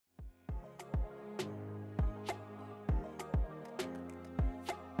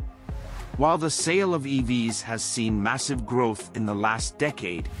While the sale of EVs has seen massive growth in the last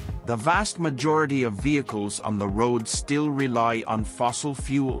decade, the vast majority of vehicles on the road still rely on fossil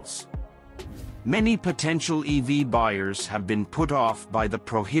fuels. Many potential EV buyers have been put off by the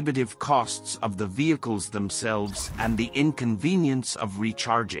prohibitive costs of the vehicles themselves and the inconvenience of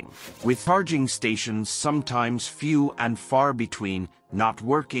recharging, with charging stations sometimes few and far between, not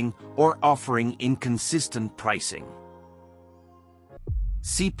working, or offering inconsistent pricing.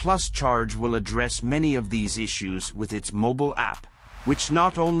 C+Charge will address many of these issues with its mobile app, which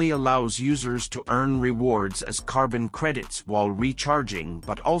not only allows users to earn rewards as carbon credits while recharging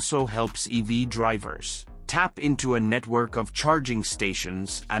but also helps EV drivers tap into a network of charging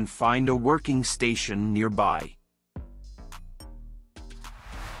stations and find a working station nearby.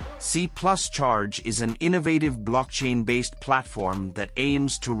 C+Charge is an innovative blockchain-based platform that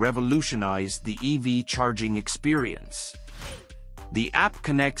aims to revolutionize the EV charging experience. The app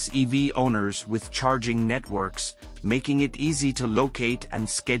connects EV owners with charging networks, making it easy to locate and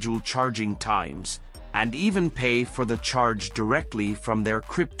schedule charging times, and even pay for the charge directly from their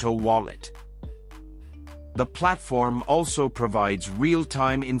crypto wallet. The platform also provides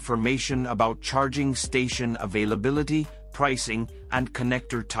real-time information about charging station availability, pricing, and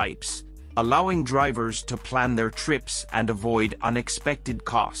connector types, allowing drivers to plan their trips and avoid unexpected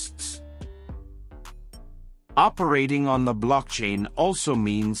costs. Operating on the blockchain also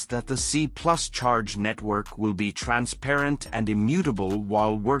means that the C+Charge network will be transparent and immutable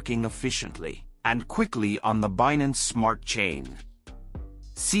while working efficiently and quickly on the Binance Smart Chain.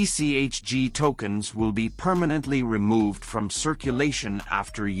 CCHG tokens will be permanently removed from circulation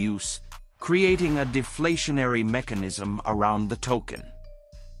after use, creating a deflationary mechanism around the token.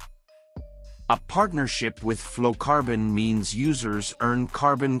 A partnership with Flowcarbon means users earn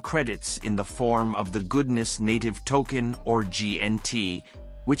carbon credits in the form of the Goodness Native Token, or GNT,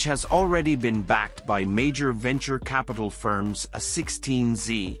 which has already been backed by major venture capital firms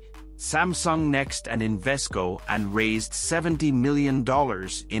A16Z, Samsung Next and Invesco, and raised $70 million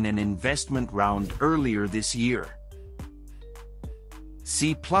in an investment round earlier this year.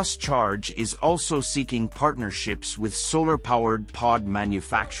 C+Charge is also seeking partnerships with solar-powered pod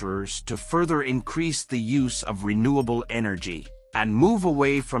manufacturers to further increase the use of renewable energy and move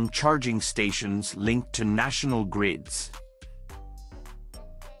away from charging stations linked to national grids.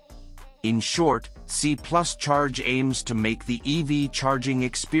 In short, C+Charge aims to make the EV charging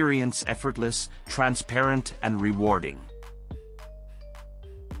experience effortless, transparent, and rewarding.